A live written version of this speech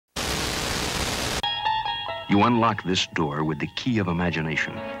You unlock this door with the key of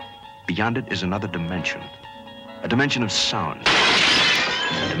imagination. Beyond it is another dimension. A dimension of sound.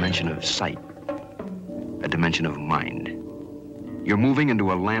 A dimension of sight. A dimension of mind. You're moving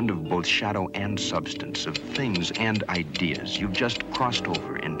into a land of both shadow and substance, of things and ideas. You've just crossed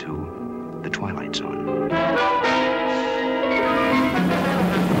over into the Twilight Zone.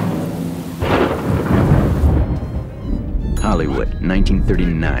 Hollywood,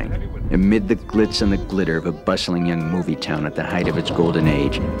 1939. Amid the glitz and the glitter of a bustling young movie town at the height of its golden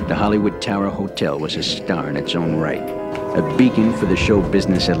age, the Hollywood Tower Hotel was a star in its own right, a beacon for the show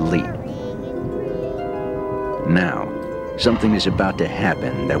business elite. Now, something is about to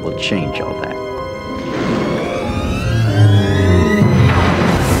happen that will change all that.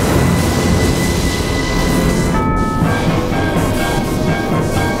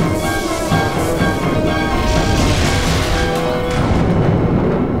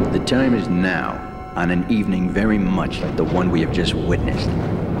 The time is now, on an evening very much like the one we have just witnessed.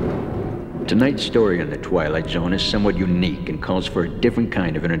 Tonight's story on the Twilight Zone is somewhat unique and calls for a different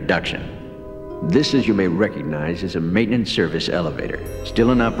kind of introduction. This, as you may recognize, is a maintenance service elevator,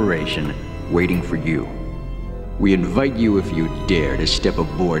 still in operation, waiting for you. We invite you, if you dare, to step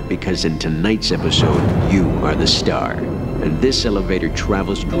aboard, because in tonight's episode, you are the star, and this elevator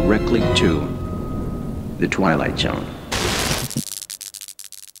travels directly to the Twilight Zone.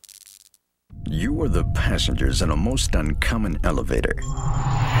 You are the passengers in a most uncommon elevator,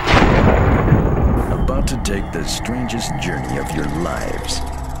 about to take the strangest journey of your lives.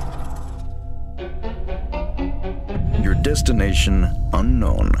 Your destination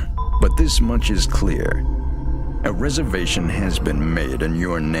unknown, but this much is clear. A reservation has been made in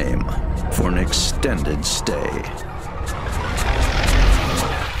your name for an extended stay.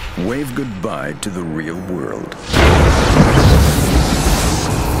 Wave goodbye to the real world.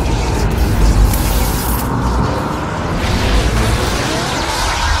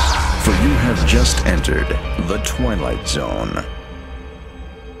 For you have just entered the Twilight Zone.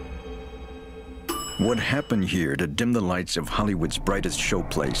 What happened here to dim the lights of Hollywood's brightest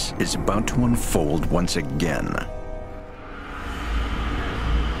showplace is about to unfold once again.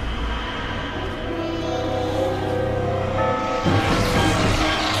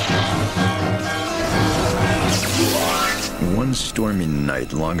 One stormy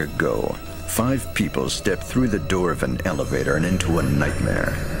night long ago, 5 people stepped through the door of an elevator and into a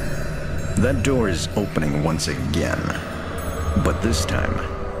nightmare. That door is opening once again, but this time,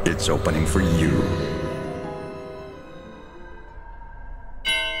 it's opening for you.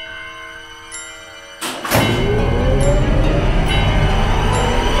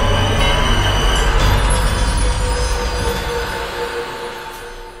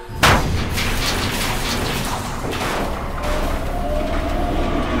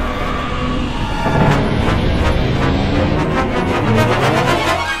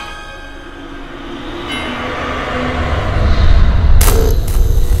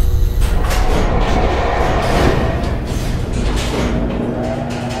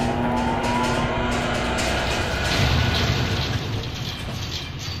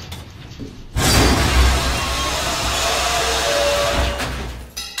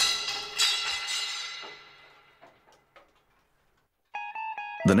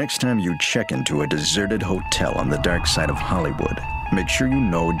 The next time you check into a deserted hotel on the dark side of Hollywood, make sure you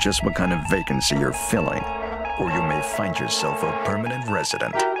know just what kind of vacancy you're filling, or you may find yourself a permanent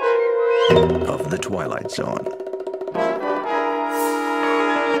resident of the Twilight Zone.